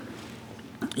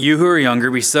You who are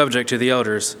younger, be subject to the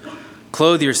elders.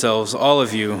 Clothe yourselves, all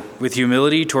of you, with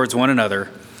humility towards one another.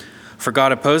 For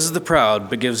God opposes the proud,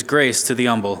 but gives grace to the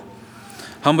humble.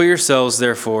 Humble yourselves,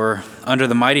 therefore, under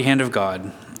the mighty hand of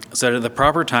God, so that at the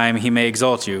proper time he may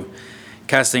exalt you,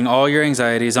 casting all your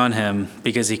anxieties on him,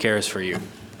 because he cares for you.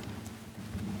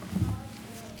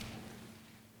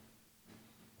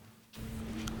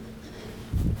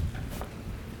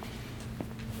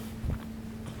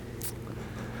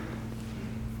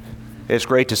 It's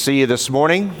great to see you this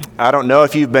morning. I don't know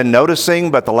if you've been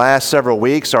noticing, but the last several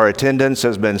weeks our attendance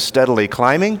has been steadily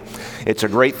climbing. It's a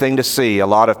great thing to see. A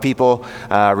lot of people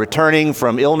returning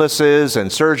from illnesses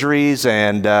and surgeries,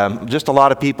 and just a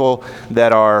lot of people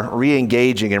that are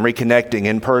re-engaging and reconnecting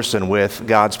in person with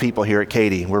God's people here at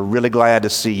Katy. We're really glad to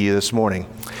see you this morning.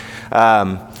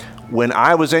 When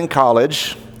I was in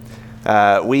college,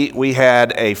 we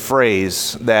had a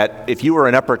phrase that if you were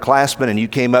an upperclassman and you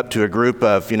came up to a group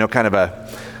of, kind of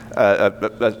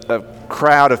a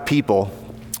crowd of people,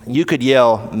 you could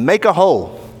yell, "Make a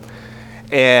hole."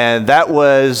 And that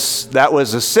was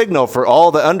a signal for all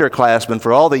the underclassmen,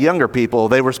 for all the younger people.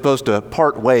 They were supposed to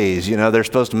part ways. They're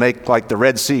supposed to make like the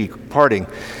Red Sea parting.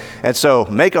 And so,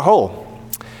 make a hole.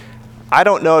 I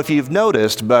don't know if you've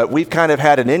noticed, but we've kind of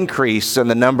had an increase in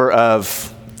the number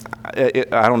of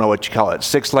I don't know what you call it,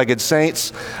 six-legged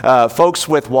saints, folks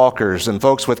with walkers and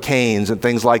folks with canes and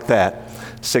things like that.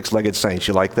 Six-legged saints,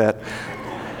 you like that?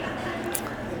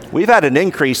 We've had an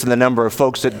increase in the number of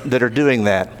folks that are doing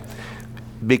that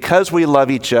because we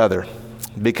love each other,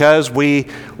 because we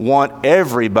want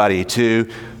everybody to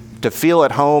feel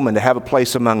at home and to have a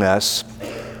place among us.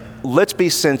 Let's be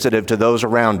sensitive to those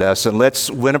around us, and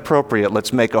when appropriate,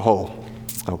 let's make a whole,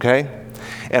 okay?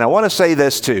 And I want to say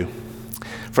this too.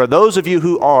 For those of you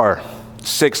who are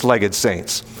six-legged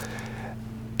saints,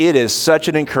 it is such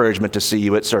an encouragement to see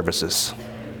you at services.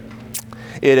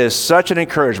 It is such an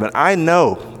encouragement. I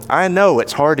know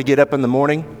it's hard to get up in the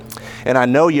morning, and I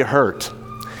know you hurt,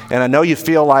 and I know you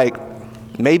feel like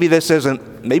maybe this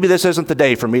isn't the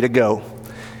day for me to go.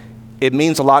 It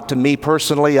means a lot to me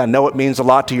personally. I know it means a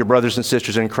lot to your brothers and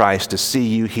sisters in Christ to see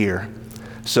you here.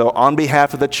 So on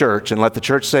behalf of the church, and let the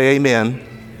church say amen,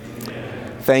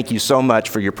 thank you so much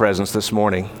for your presence this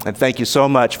morning, and thank you so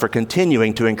much for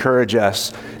continuing to encourage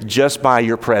us just by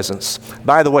your presence.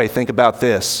 By the way, think about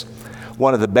this.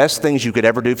 One of the best things you could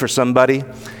ever do for somebody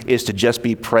is to just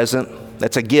be present.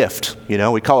 That's a gift.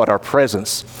 We call it our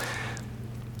presence.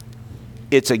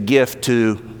 It's a gift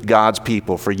to God's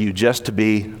people for you just to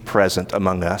be present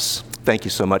among us. Thank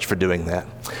you so much for doing that.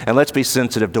 And let's be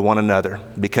sensitive to one another,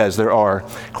 because there are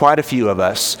quite a few of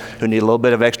us who need a little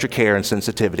bit of extra care and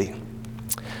sensitivity.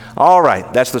 All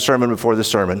right, that's the sermon before the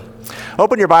sermon.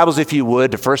 Open your Bibles, if you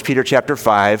would, to 1 Peter chapter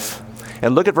 5,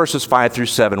 and look at verses 5 through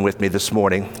 7 with me this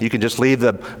morning. You can just leave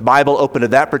the Bible open to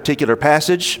that particular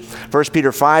passage, 1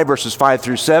 Peter 5, verses 5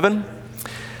 through 7.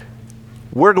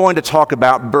 We're going to talk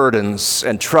about burdens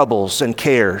and troubles and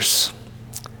cares.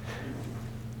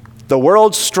 The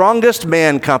world's strongest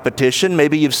man competition,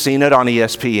 maybe you've seen it on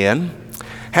ESPN,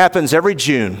 happens every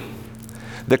June.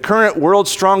 The current world's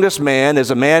strongest man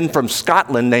is a man from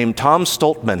Scotland named Tom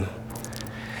Stoltman.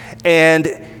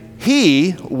 And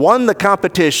he won the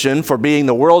competition for being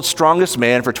the world's strongest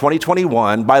man for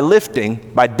 2021 by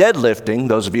deadlifting,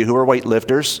 those of you who are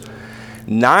weightlifters,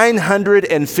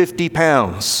 950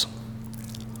 pounds.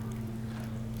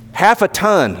 Half a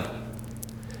ton.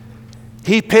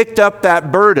 He picked up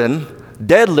that burden,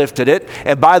 deadlifted it,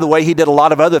 and by the way, he did a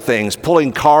lot of other things,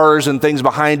 pulling cars and things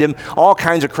behind him, all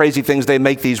kinds of crazy things they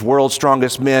make these world's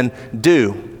strongest men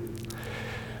do.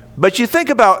 But you think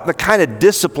about the kind of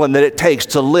discipline that it takes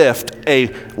to lift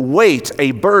a weight, a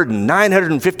burden,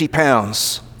 950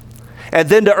 pounds, and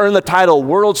then to earn the title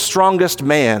world's strongest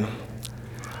man.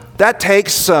 That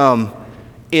takes some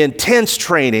intense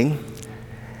training,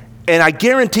 and I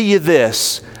guarantee you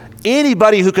this,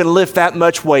 anybody who can lift that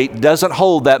much weight doesn't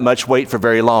hold that much weight for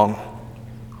very long.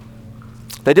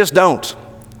 They just don't.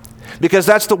 Because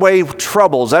that's the way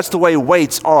that's the way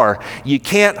weights are. You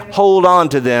can't hold on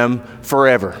to them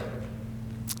forever.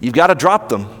 You've got to drop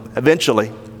them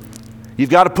eventually. You've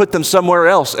got to put them somewhere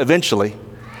else eventually.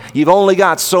 You've only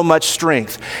got so much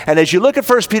strength. And as you look at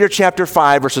 1 Peter chapter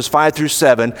 5, verses 5 through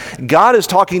 7, God is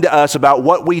talking to us about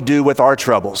what we do with our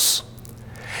troubles.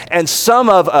 And some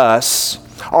of us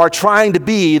are trying to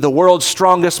be the world's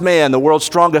strongest man, the world's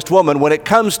strongest woman when it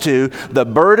comes to the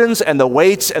burdens and the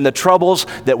weights and the troubles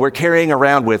that we're carrying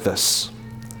around with us.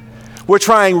 We're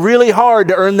trying really hard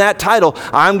to earn that title.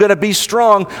 I'm going to be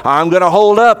strong. I'm going to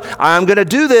hold up. I'm going to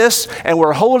do this. And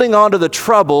we're holding on to the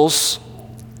troubles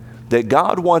that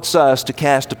God wants us to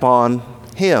cast upon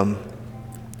Him.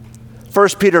 1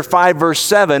 Peter 5 verse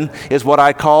 7 is what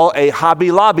I call a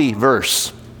Hobby Lobby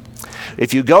verse.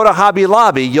 If you go to Hobby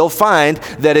Lobby, you'll find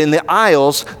that in the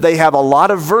aisles, they have a lot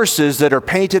of verses that are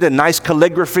painted in nice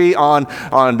calligraphy on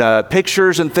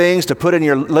pictures and things to put in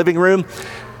your living room.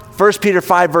 1 Peter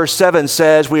 5 verse 7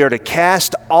 says we are to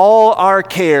cast all our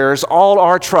cares, all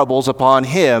our troubles upon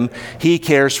Him. He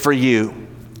cares for you.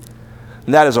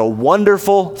 And that is a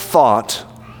wonderful thought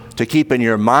to keep in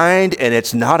your mind, and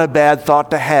it's not a bad thought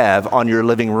to have on your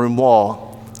living room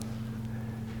wall.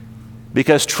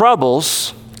 Because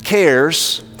troubles,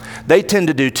 cares, they tend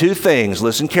to do two things.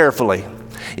 Listen carefully.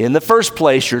 In the first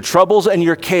place, your troubles and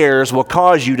your cares will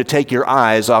cause you to take your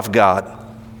eyes off God.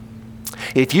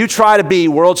 If you try to be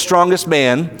world's strongest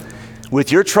man with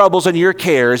your troubles and your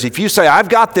cares, if you say, I've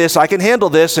got this, I can handle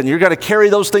this, and you're going to carry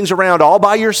those things around all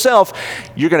by yourself,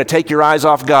 you're going to take your eyes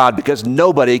off God, because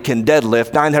nobody can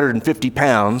deadlift 950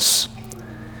 pounds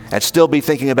and still be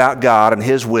thinking about God and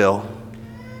His will.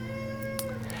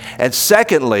 And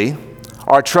secondly,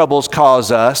 our troubles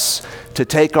cause us to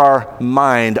take our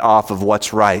mind off of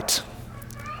what's right.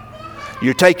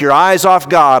 You take your eyes off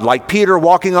God, like Peter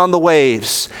walking on the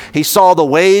waves. He saw the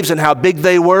waves and how big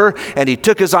they were, and he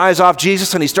took his eyes off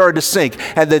Jesus and he started to sink.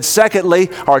 And then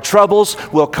secondly, our troubles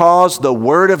will cause the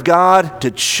Word of God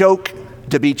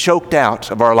to be choked out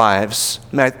of our lives.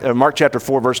 Mark chapter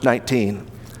 4, verse 19.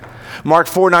 Mark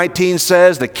 4:19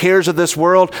 says, the cares of this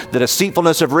world, the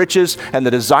deceitfulness of riches, and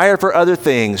the desire for other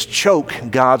things choke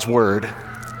God's Word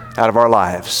out of our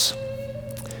lives.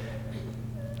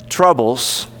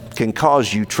 Troubles can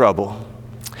cause you trouble,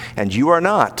 and you are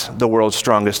not the world's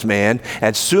strongest man,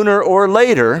 and sooner or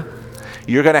later,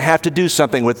 you're going to have to do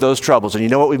something with those troubles. And you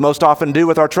know what we most often do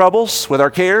with our troubles, with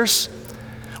our cares?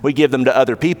 We give them to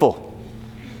other people.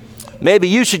 Maybe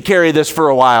you should carry this for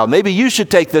a while. Maybe you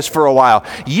should take this for a while.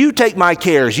 You take my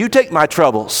cares. You take my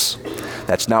troubles.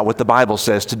 That's not what the Bible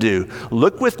says to do.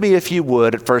 Look with me, if you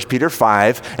would, at 1 Peter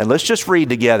 5, and let's just read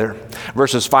together,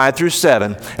 verses 5 through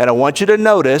 7. And I want you to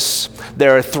notice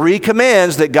there are three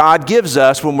commands that God gives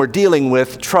us when we're dealing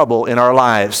with trouble in our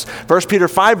lives. 1 Peter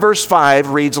 5, verse 5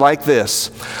 reads like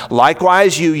this: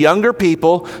 Likewise, you younger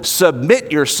people,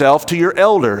 submit yourself to your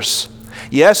elders.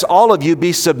 Yes, all of you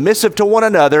be submissive to one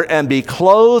another and be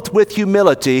clothed with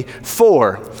humility,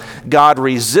 for God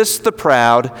resists the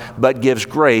proud but gives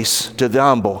grace to the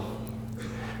humble.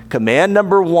 Command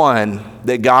number one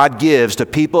that God gives to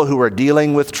people who are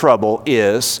dealing with trouble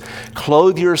is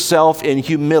clothe yourself in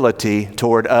humility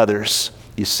toward others.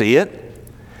 You see it?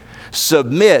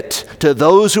 Submit to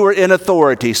those who are in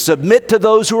authority. Submit to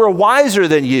those who are wiser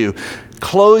than you.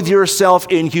 Clothe yourself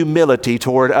in humility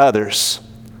toward others.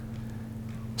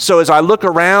 So as I look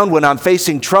around when I'm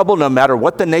facing trouble, no matter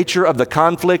what the nature of the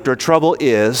conflict or trouble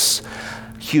is,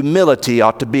 humility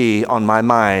ought to be on my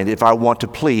mind if I want to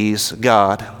please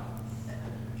God.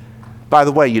 By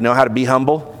the way, you know how to be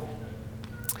humble?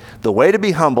 The way to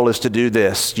be humble is to do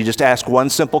this. You just ask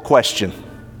one simple question.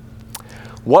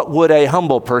 What would a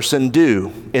humble person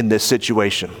do in this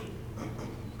situation?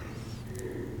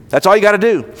 That's all you got to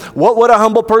do. What would a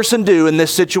humble person do in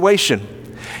this situation?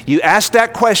 You ask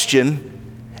that question,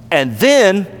 and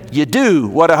then you do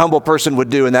what a humble person would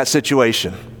do in that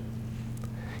situation.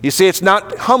 You see, it's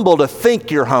not humble to think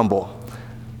you're humble.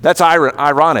 That's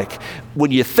ironic.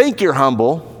 When you think you're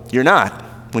humble, you're not.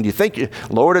 When you think,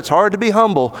 Lord, it's hard to be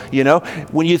humble, you know.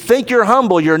 When you think you're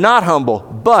humble, you're not humble.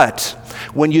 But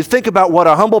when you think about what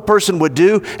a humble person would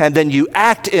do and then you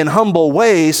act in humble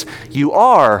ways, you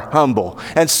are humble.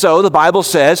 And so the Bible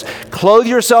says, clothe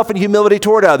yourself in humility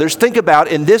toward others. Think about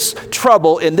in this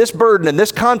trouble, in this burden, in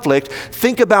this conflict,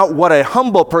 think about what a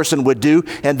humble person would do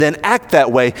and then act that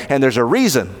way. And there's a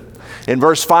reason. In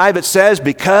verse 5 it says,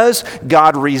 because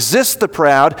God resists the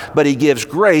proud, but He gives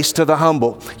grace to the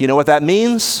humble. You know what that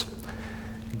means?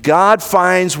 God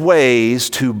finds ways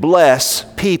to bless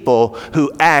people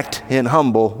who act in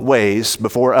humble ways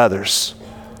before others.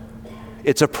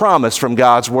 It's a promise from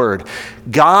God's Word.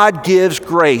 God gives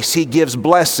grace. He gives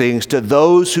blessings to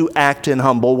those who act in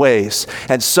humble ways.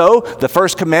 And so, the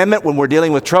first commandment when we're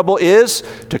dealing with trouble is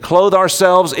to clothe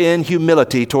ourselves in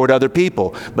humility toward other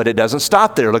people. But it doesn't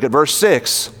stop there. Look at verse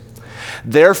 6.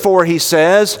 Therefore, he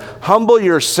says, humble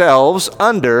yourselves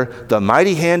under the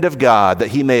mighty hand of God, that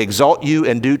He may exalt you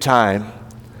in due time.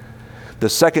 The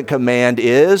second command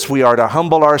is we are to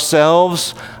humble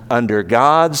ourselves under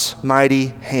God's mighty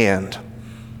hand.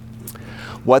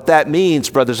 What that means,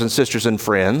 brothers and sisters and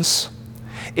friends,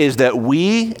 is that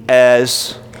we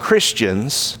as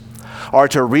Christians are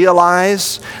to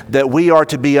realize that we are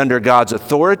to be under God's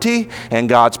authority and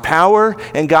God's power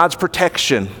and God's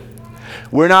protection.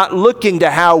 We're not looking to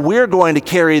how we're going to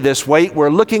carry this weight. We're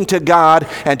looking to God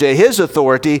and to His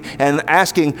authority and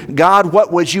asking, God,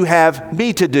 what would you have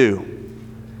me to do?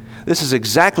 This is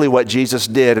exactly what Jesus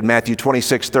did in Matthew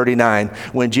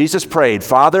 26:39 when Jesus prayed,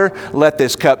 Father, let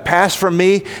this cup pass from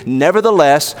me.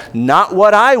 Nevertheless, not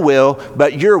what I will,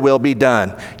 but your will be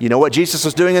done. You know what Jesus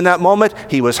was doing in that moment?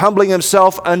 He was humbling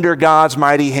himself under God's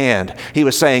mighty hand. He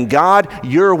was saying, God,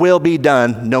 your will be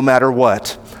done no matter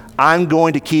what. I'm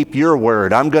going to keep your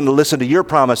word. I'm going to listen to your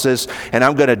promises, and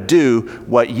I'm going to do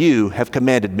what you have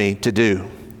commanded me to do.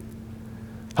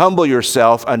 Humble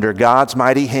yourself under God's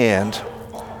mighty hand.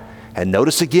 And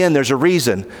notice again, there's a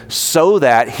reason, so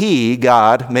that He,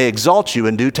 God, may exalt you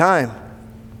in due time.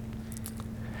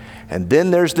 And then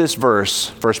there's this verse,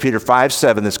 1 Peter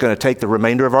 5:7, that's going to take the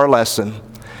remainder of our lesson.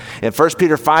 In 1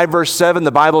 Peter 5, verse 7,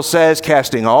 the Bible says,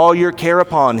 casting all your care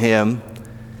upon Him,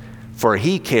 for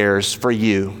He cares for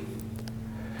you.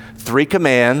 3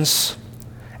 commands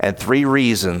and 3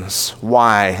 reasons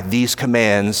why these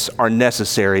commands are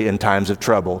necessary in times of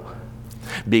trouble.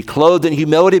 Be clothed in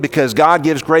humility because God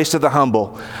gives grace to the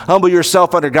humble. Humble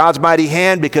yourself under God's mighty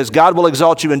hand because God will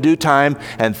exalt you in due time.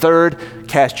 And third,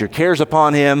 cast your cares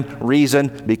upon Him.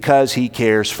 Reason, because He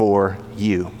cares for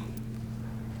you.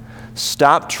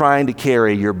 Stop trying to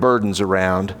carry your burdens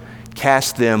around.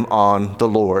 Cast them on the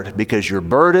Lord, because your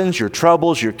burdens, your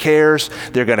troubles, your cares,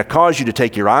 they're going to cause you to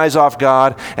take your eyes off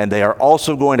God, and they are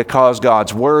also going to cause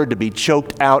God's word to be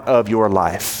choked out of your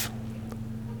life.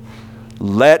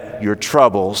 Let your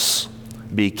troubles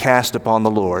be cast upon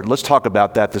the Lord. Let's talk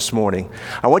about that this morning.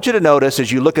 I want you to notice,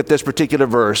 as you look at this particular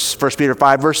verse, 1 Peter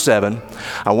 5, verse 7,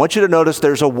 I want you to notice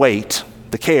there's a weight,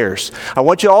 the cares. I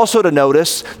want you also to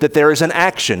notice that there is an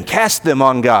action. Cast them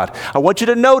on God. I want you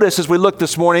to notice, as we look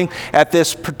this morning at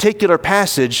this particular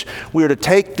passage, we are to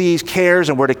take these cares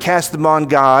and we're to cast them on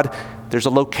God. There's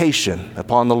a location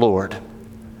upon the Lord.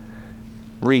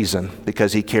 Reason,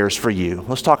 because He cares for you.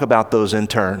 Let's talk about those in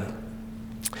turn.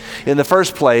 In the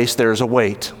first place, there's a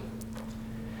weight.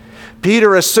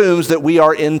 Peter assumes that we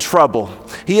are in trouble.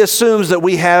 He assumes that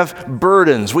we have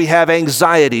burdens, we have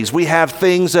anxieties, we have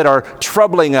things that are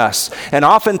troubling us. And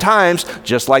oftentimes,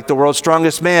 just like the world's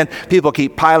strongest man, people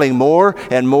keep piling more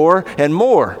and more and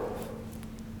more.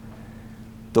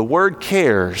 The word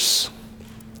cares,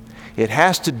 it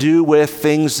has to do with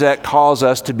things that cause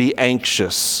us to be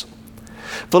anxious.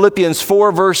 Philippians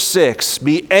 4, verse 6,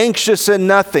 be anxious in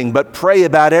nothing, but pray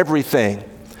about everything.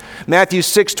 Matthew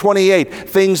 6:28,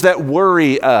 things that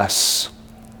worry us.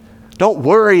 Don't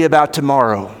worry about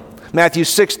tomorrow. Matthew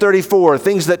 6:34,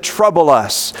 things that trouble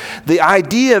us. The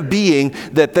idea being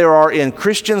that there are in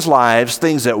Christians' lives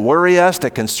things that worry us,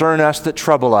 that concern us, that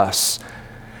trouble us.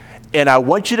 And I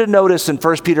want you to notice in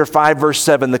 1 Peter 5, verse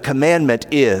 7, the commandment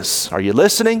is, are you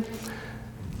listening?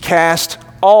 Cast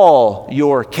all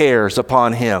your cares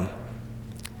upon Him.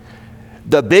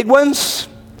 The big ones,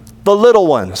 the little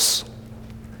ones,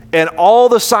 and all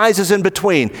the sizes in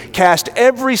between. Cast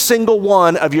every single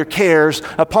one of your cares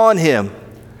upon Him.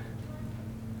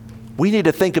 We need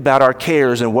to think about our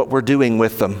cares and what we're doing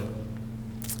with them.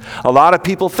 A lot of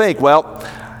people think, well,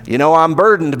 you know, I'm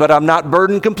burdened, but I'm not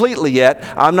burdened completely yet.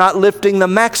 I'm not lifting the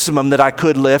maximum that I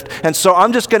could lift, and so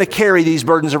I'm just going to carry these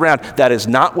burdens around. That is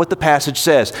not what the passage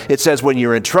says. It says when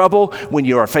you're in trouble, when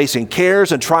you are facing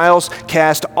cares and trials,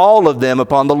 cast all of them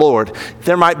upon the Lord.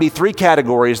 There might be 3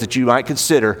 categories that you might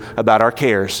consider about our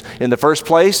cares. In the first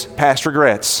place, past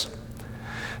regrets.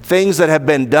 Things that have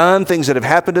been done, things that have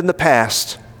happened in the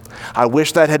past. I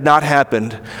wish that had not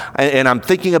happened, and I'm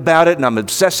thinking about it and I'm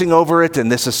obsessing over it,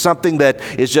 and this is something that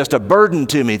is just a burden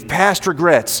to me. Past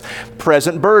regrets,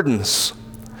 present burdens,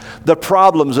 the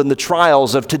problems and the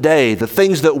trials of today, the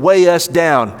things that weigh us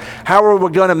down. How are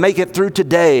we going to make it through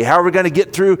today? How are we going to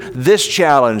get through this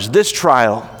challenge, this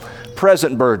trial?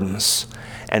 Present burdens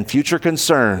and future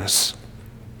concerns.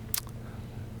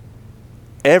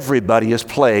 Everybody is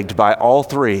plagued by all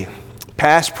 3,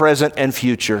 past, present, and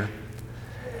future.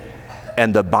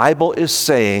 And the Bible is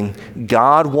saying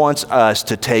God wants us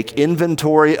to take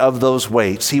inventory of those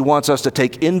weights. He wants us to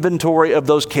take inventory of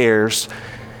those cares,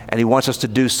 and He wants us to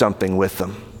do something with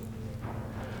them.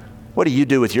 What do you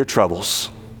do with your troubles?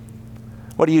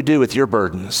 What do you do with your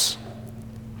burdens?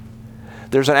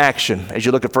 There's an action as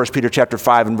you look at 1 Peter chapter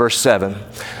 5 and verse 7.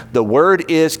 The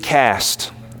word is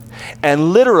cast.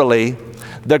 And literally,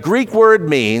 the Greek word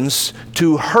means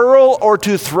to hurl or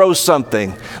to throw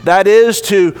something. That is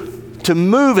to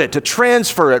move it, to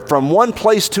transfer it from one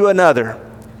place to another.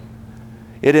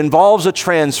 It involves a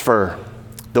transfer,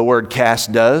 the word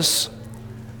cast does,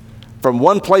 from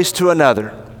one place to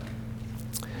another.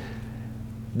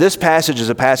 This passage is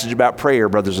a passage about prayer,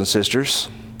 brothers and sisters.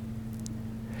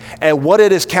 And what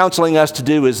it is counseling us to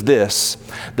do is this.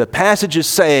 The passage is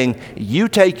saying, you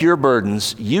take your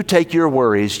burdens, you take your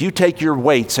worries, you take your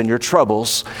weights and your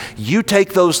troubles, you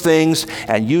take those things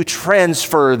and you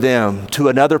transfer them to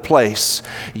another place.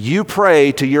 You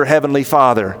pray to your Heavenly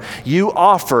Father. You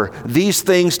offer these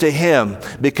things to Him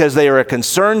because they are a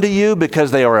concern to you, because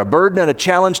they are a burden and a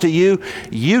challenge to you.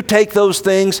 You take those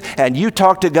things and you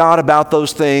talk to God about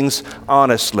those things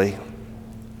honestly.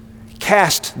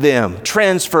 Cast them,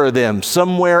 transfer them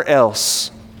somewhere else.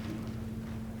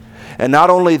 And not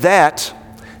only that,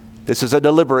 this is a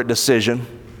deliberate decision.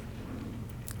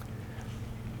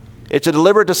 It's a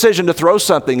deliberate decision to throw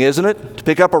something, isn't it? To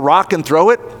pick up a rock and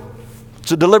throw it.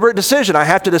 It's a deliberate decision. I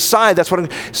have to decide.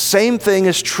 Same thing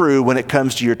is true when it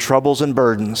comes to your troubles and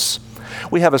burdens.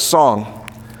 We have a song,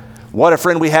 "What a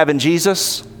Friend We Have in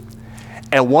Jesus."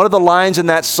 And one of the lines in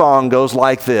that song goes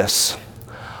like this.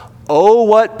 Oh,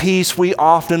 what peace we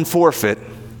often forfeit.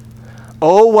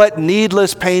 Oh, what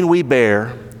needless pain we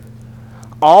bear.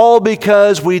 All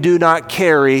because we do not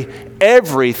carry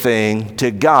everything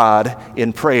to God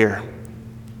in prayer.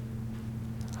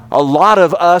 A lot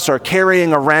of us are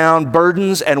carrying around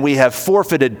burdens and we have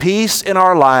forfeited peace in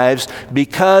our lives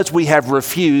because we have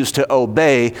refused to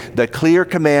obey the clear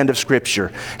command of Scripture.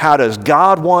 How does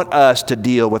God want us to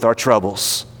deal with our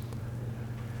troubles?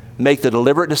 Make the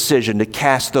deliberate decision to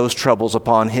cast those troubles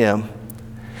upon Him.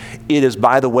 It is,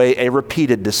 by the way, a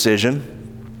repeated decision.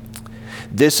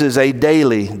 This is a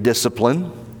daily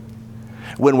discipline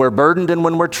when we're burdened and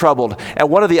when we're troubled. And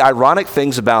one of the ironic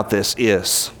things about this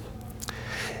is,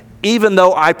 even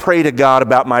though I pray to God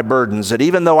about my burdens, and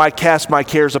even though I cast my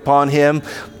cares upon Him,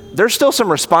 there's still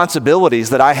some responsibilities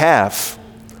that I have.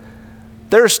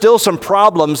 There are still some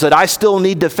problems that I still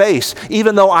need to face.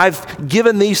 Even though I've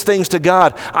given these things to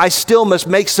God, I still must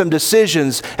make some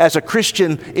decisions as a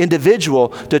Christian individual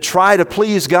to try to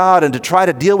please God and to try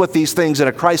to deal with these things in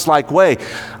a Christ-like way.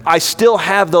 I still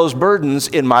have those burdens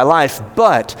in my life,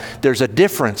 but there's a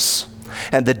difference.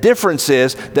 And the difference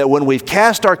is that when we've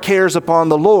cast our cares upon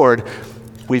the Lord,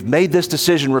 we've made this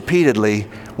decision repeatedly,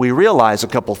 we realize a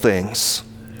couple things.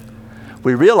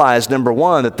 We realize, number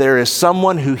one, that there is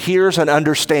someone who hears and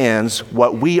understands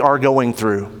what we are going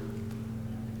through.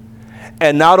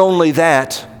 And not only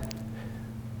that,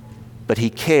 but He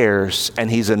cares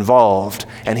and He's involved.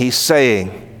 And He's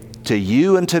saying to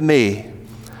you and to me,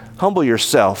 humble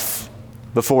yourself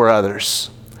before others.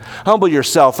 Humble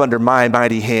yourself under my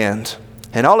mighty hand,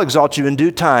 and I'll exalt you in due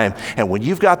time. And when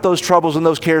you've got those troubles and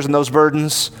those cares and those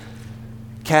burdens,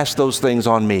 cast those things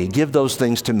on me. Give those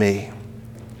things to me.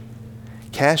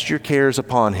 Cast your cares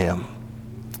upon Him.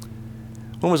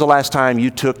 When was the last time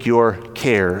you took your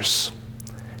cares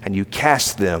and you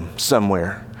cast them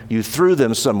somewhere? You threw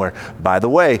them somewhere. By the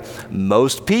way,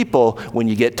 most people, when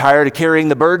you get tired of carrying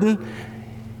the burden,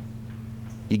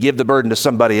 you give the burden to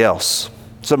somebody else,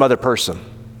 some other person.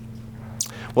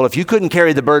 Well, if you couldn't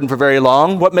carry the burden for very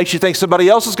long, what makes you think somebody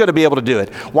else is going to be able to do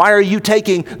it? Why are you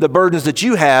taking the burdens that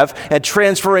you have and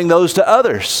transferring those to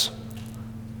others?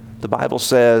 The Bible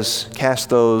says, cast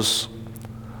those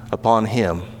upon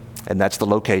Him, and that's the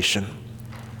location.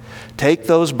 Take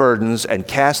those burdens and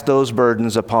cast those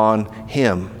burdens upon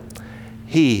Him.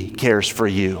 He cares for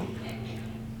you.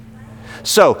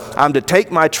 So, I'm to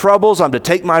take my troubles, I'm to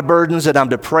take my burdens, and I'm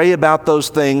to pray about those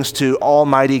things to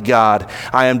Almighty God.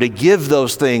 I am to give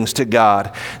those things to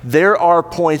God. There are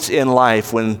points in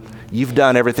life when you've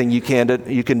done everything you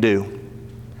can do.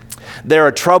 There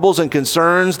are troubles and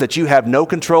concerns that you have no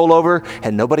control over,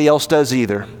 and nobody else does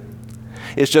either.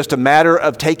 It's just a matter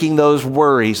of taking those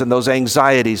worries and those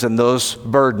anxieties and those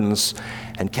burdens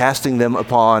and casting them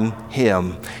upon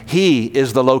Him. He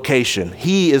is the location.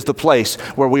 He is the place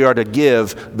where we are to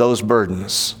give those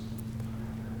burdens.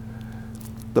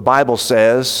 The Bible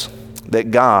says that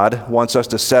God wants us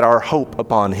to set our hope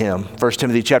upon Him. 1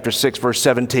 Timothy chapter 6, verse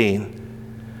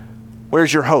 17.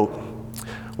 Where's your hope?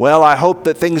 Well, I hope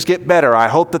that things get better. I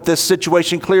hope that this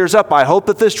situation clears up. I hope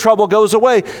that this trouble goes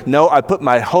away. No, I put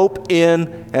my hope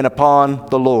in and upon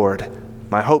the Lord.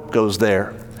 My hope goes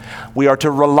there. We are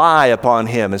to rely upon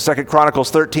Him. In 2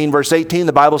 Chronicles 13, verse 18,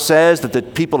 the Bible says that the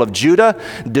people of Judah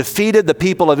defeated the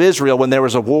people of Israel when there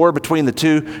was a war between the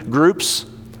two groups.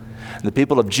 The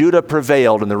people of Judah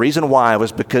prevailed, and the reason why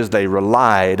was because they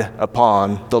relied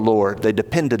upon the Lord. They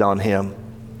depended on Him.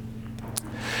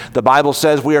 The Bible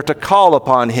says we are to call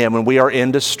upon Him when we are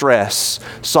in distress.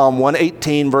 Psalm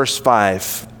 118, verse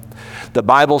 5. The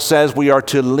Bible says we are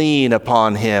to lean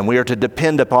upon Him. We are to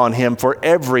depend upon Him for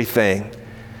everything.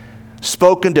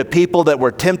 spoken to people that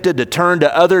were tempted to turn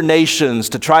to other nations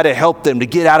to try to help them to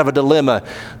get out of a dilemma.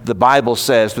 The Bible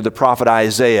says through the prophet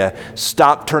Isaiah,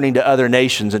 stop turning to other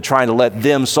nations and trying to let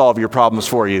them solve your problems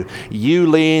for you.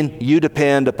 You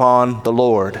depend upon the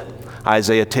Lord.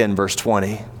 Isaiah 10, verse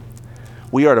 20.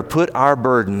 We are to put our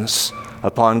burdens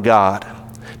upon God,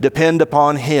 depend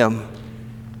upon Him.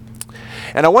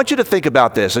 And I want you to think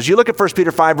about this. As you look at 1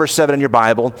 Peter 5, verse 7 in your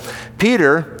Bible,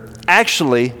 Peter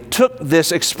actually took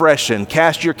this expression,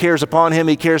 cast your cares upon Him,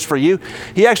 He cares for you.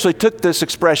 He actually took this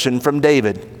expression from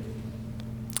David.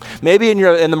 Maybe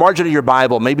in the margin of your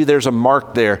Bible, maybe there's a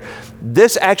mark there.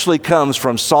 This actually comes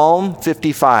from Psalm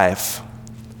 55.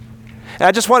 And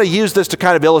I just want to use this to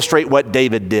kind of illustrate what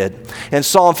David did. In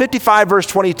Psalm 55, verse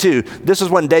 22, this is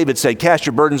when David said, cast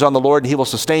your burdens on the Lord and He will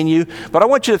sustain you. But I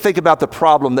want you to think about the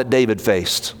problem that David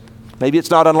faced. Maybe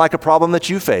it's not unlike a problem that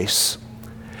you face.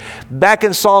 Back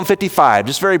in Psalm 55,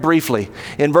 just very briefly,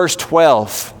 in verse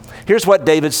 12, here's what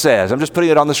David says. I'm just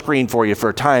putting it on the screen for you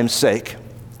for time's sake.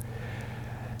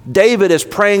 David is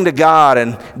praying to God,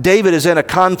 and David is in a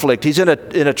conflict. He's in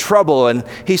a trouble, and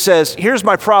he says, here's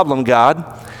my problem,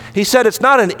 God. He said, it's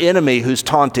not an enemy who's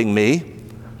taunting me.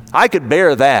 I could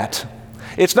bear that.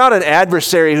 It's not an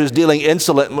adversary who's dealing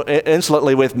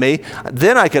insolently with me.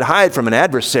 Then I could hide from an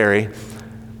adversary.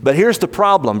 But here's the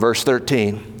problem, verse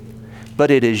 13.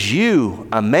 But it is you,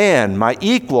 a man, my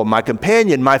equal, my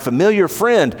companion, my familiar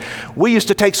friend. We used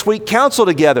to take sweet counsel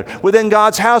together. Within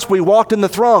God's house, we walked in the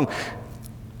throng.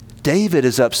 David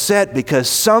is upset because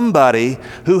somebody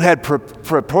who had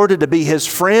purported to be his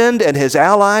friend and his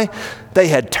ally, they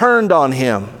had turned on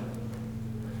him.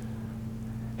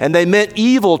 And they meant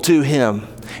evil to him.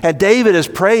 And David is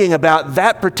praying about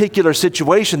that particular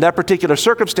situation, that particular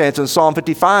circumstance in Psalm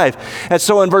 55. And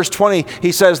so in verse 20,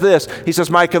 he says this. He says,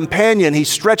 my companion, he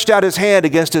stretched out his hand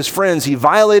against his friends. He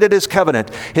violated his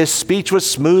covenant. His speech was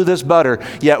smooth as butter,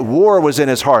 yet war was in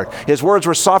his heart. His words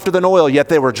were softer than oil, yet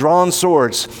they were drawn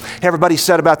swords. Everybody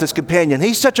said about this companion,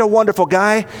 he's such a wonderful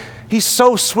guy. He's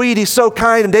so sweet, he's so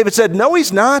kind. And David said, no,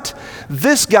 he's not.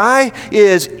 This guy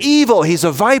is evil. He's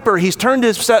a viper. He's turned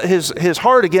his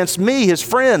heart against me, his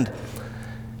friend.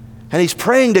 And he's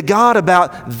praying to God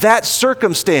about that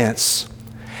circumstance.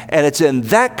 And it's in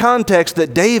that context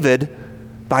that David,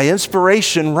 by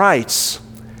inspiration, writes,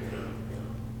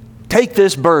 take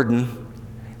this burden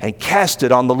and cast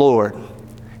it on the Lord,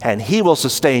 and He will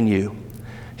sustain you.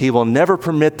 He will never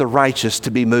permit the righteous to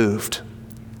be moved.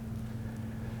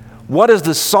 What does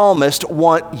the psalmist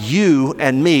want you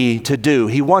and me to do?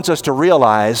 He wants us to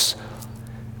realize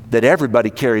that everybody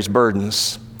carries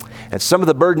burdens. And some of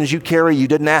the burdens you carry, you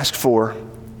didn't ask for.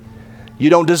 You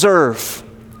don't deserve.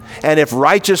 And if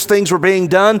righteous things were being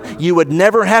done, you would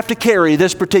never have to carry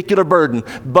this particular burden.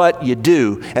 But you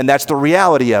do, and that's the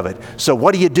reality of it. So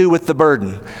what do you do with the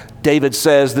burden? David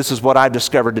says, this is what I've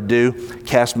discovered to do.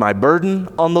 Cast my burden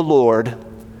on the Lord,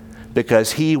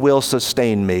 because He will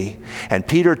sustain me. And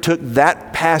Peter took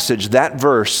that passage, that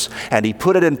verse, and he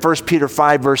put it in 1 Peter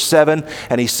 5, verse 7,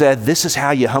 and he said, this is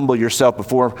how you humble yourself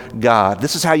before God.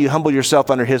 This is how you humble yourself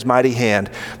under His mighty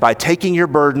hand, by taking your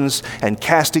burdens and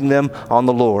casting them on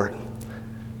the Lord,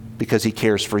 because He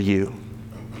cares for you.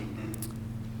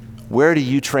 Where do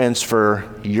you transfer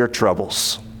your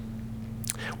troubles?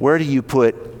 Where do you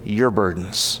put your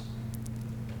burdens?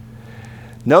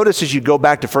 Notice as you go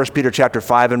back to 1 Peter chapter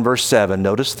 5 and verse 7,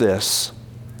 notice this.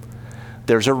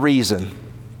 There's a reason.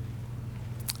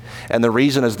 And the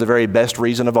reason is the very best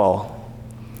reason of all.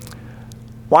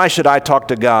 Why should I talk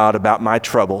to God about my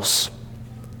troubles?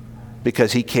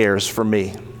 Because He cares for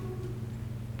me.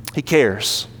 He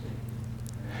cares.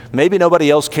 Maybe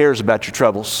nobody else cares about your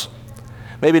troubles.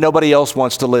 Maybe nobody else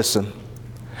wants to listen.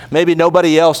 Maybe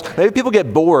people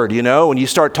get bored, when you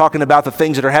start talking about the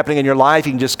things that are happening in your life.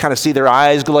 You can just kind of see their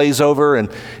eyes glaze over, and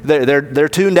they're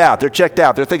tuned out, they're checked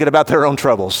out, they're thinking about their own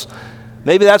troubles.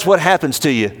 Maybe that's what happens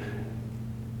to you.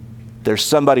 There's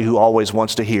somebody who always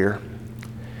wants to hear,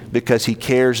 because He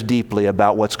cares deeply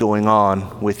about what's going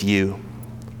on with you.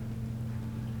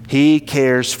 He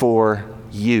cares for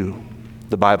you,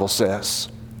 the Bible says.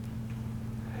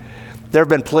 There have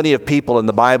been plenty of people in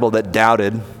the Bible that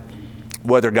doubted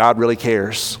whether God really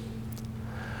cares.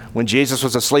 When Jesus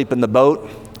was asleep in the boat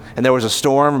and there was a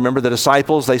storm, remember the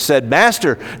disciples? They said,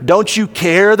 Master, don't you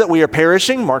care that we are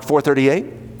perishing? Mark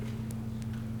 4:38.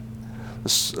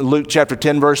 Luke chapter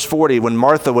 10, verse 40, when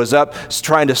Martha was up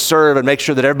trying to serve and make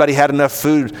sure that everybody had enough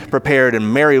food prepared,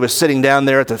 and Mary was sitting down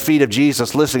there at the feet of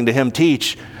Jesus listening to Him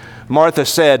teach, Martha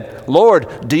said,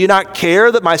 Lord, do you not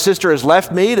care that my sister has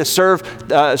left me to serve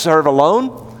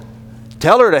alone?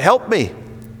 Tell her to help me.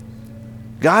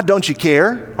 God, don't you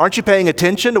care? Aren't you paying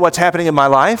attention to what's happening in my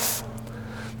life?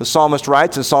 The psalmist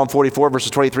writes in Psalm 44,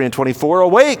 verses 23 and 24,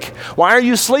 "Awake! Why are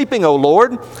you sleeping, O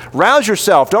Lord? Rouse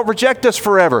yourself. Don't reject us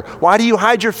forever. Why do you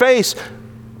hide your face?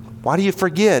 Why do you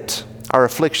forget our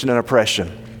affliction and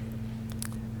oppression?"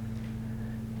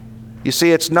 You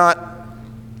see, it's not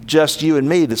just you and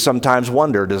me that sometimes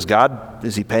wonder,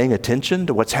 is he paying attention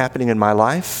to what's happening in my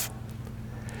life?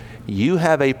 You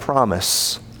have a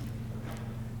promise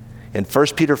in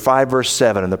 1 Peter 5, verse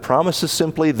 7, and the promise is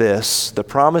simply this. The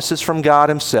promise is from God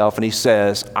himself, and he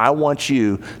says, I want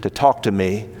you to talk to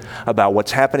me about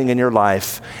what's happening in your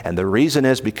life, and the reason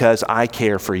is because I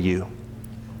care for you.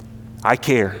 I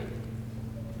care.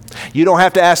 You don't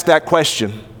have to ask that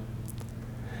question.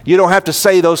 You don't have to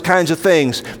say those kinds of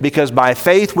things, because by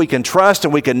faith we can trust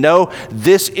and we can know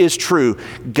this is true.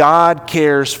 God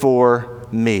cares for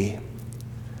me.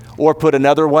 Or put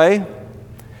another way,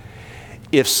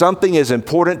 if something is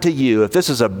important to you, if this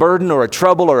is a burden or a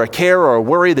trouble or a care or a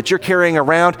worry that you're carrying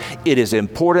around, it is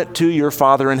important to your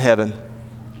Father in heaven.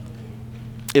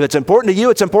 If it's important to you,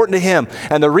 it's important to him.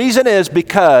 And the reason is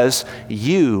because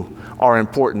you are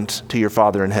important to your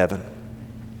Father in heaven.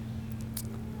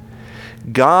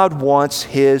 God wants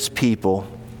his people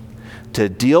to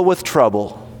deal with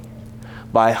trouble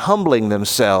by humbling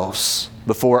themselves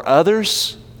before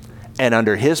others and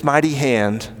under his mighty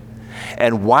hand.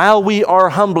 And while we are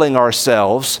humbling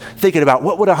ourselves, thinking about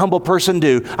what would a humble person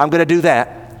do, I'm going to do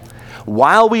that.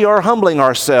 While we are humbling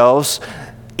ourselves,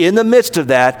 in the midst of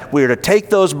that, we are to take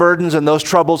those burdens and those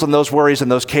troubles and those worries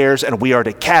and those cares, and we are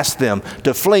to cast them,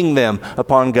 to fling them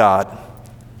upon God.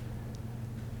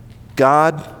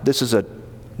 God, this is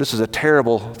a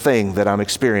terrible thing that I'm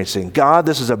experiencing. God,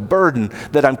 this is a burden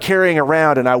that I'm carrying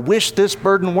around, and I wish this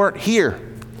burden weren't here.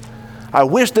 I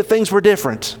wish that things were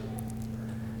different.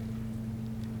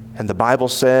 And the Bible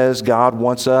says God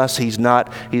wants us. He's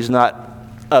not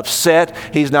upset.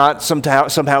 He's not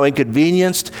somehow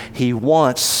inconvenienced. He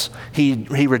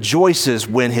rejoices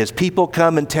when his people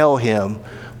come and tell him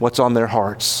what's on their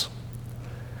hearts.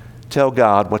 Tell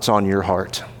God what's on your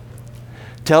heart.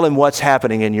 Tell him what's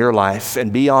happening in your life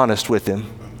and be honest with him.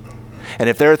 And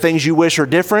if there are things you wish are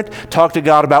different, talk to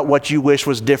God about what you wish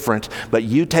was different. But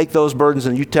you take those burdens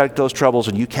and you take those troubles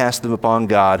and you cast them upon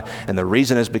God. And the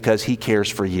reason is because he cares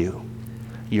for you.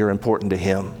 You're important to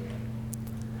him.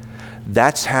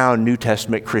 That's how New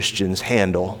Testament Christians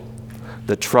handle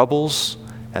the troubles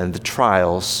and the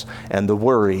trials and the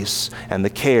worries and the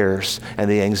cares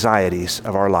and the anxieties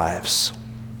of our lives.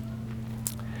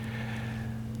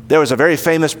 There was a very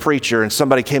famous preacher, and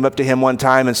somebody came up to him one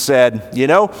time and said, "You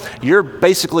know, you're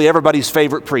basically everybody's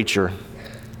favorite preacher.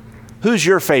 Who's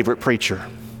your favorite preacher?"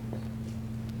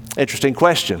 Interesting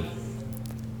question.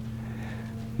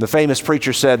 The famous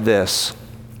preacher said this.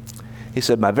 He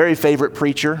said, "My very favorite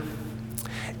preacher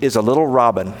is a little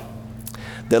robin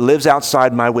that lives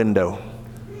outside my window."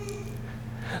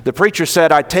 The preacher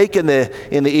said,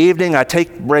 in the evening, I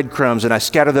take breadcrumbs and I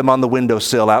scatter them on the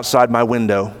windowsill outside my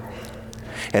window.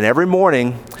 And every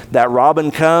morning, that robin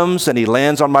comes and he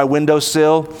lands on my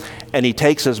windowsill and he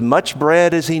takes as much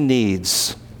bread as he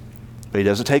needs, but he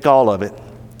doesn't take all of it.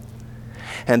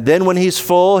 And then when he's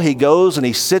full, he goes and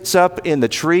he sits up in the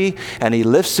tree and he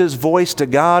lifts his voice to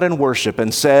God in worship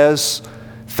and says,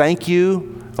 "Thank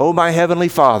you, oh my heavenly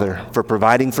Father, for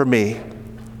providing for me."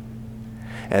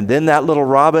 And then that little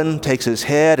robin takes his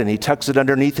head and he tucks it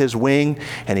underneath his wing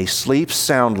and he sleeps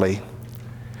soundly.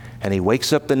 And he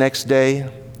wakes up the next day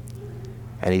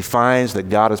and he finds that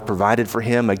God has provided for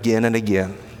him again and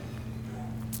again.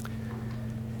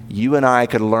 You and I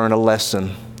could learn a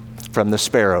lesson from the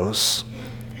sparrows.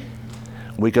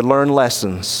 We could learn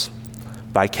lessons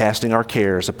by casting our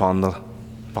cares upon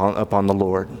the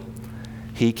Lord.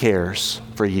 He cares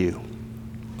for you.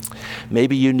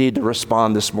 Maybe you need to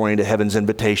respond this morning to heaven's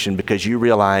invitation because you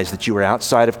realize that you are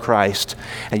outside of Christ,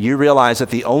 and you realize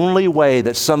that the only way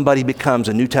that somebody becomes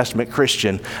a New Testament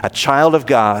Christian, a child of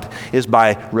God, is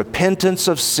by repentance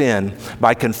of sin,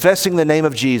 by confessing the name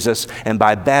of Jesus, and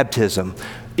by baptism,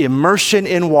 immersion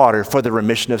in water for the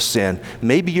remission of sin.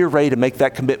 Maybe you're ready to make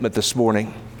that commitment this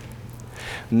morning.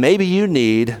 Maybe you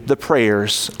need the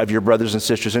prayers of your brothers and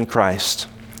sisters in Christ.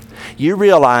 You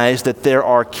realize that there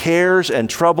are cares and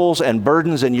troubles and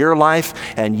burdens in your life,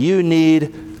 and you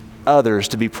need others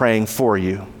to be praying for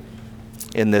you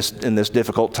in this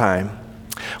difficult time.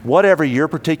 Whatever your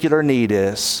particular need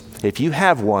is, if you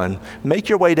have one, make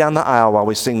your way down the aisle while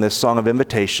we sing this song of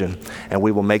invitation, and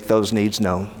we will make those needs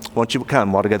known. Won't you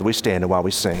come while together we stand and while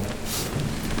we sing.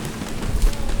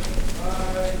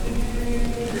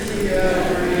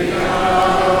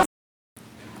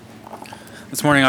 This morning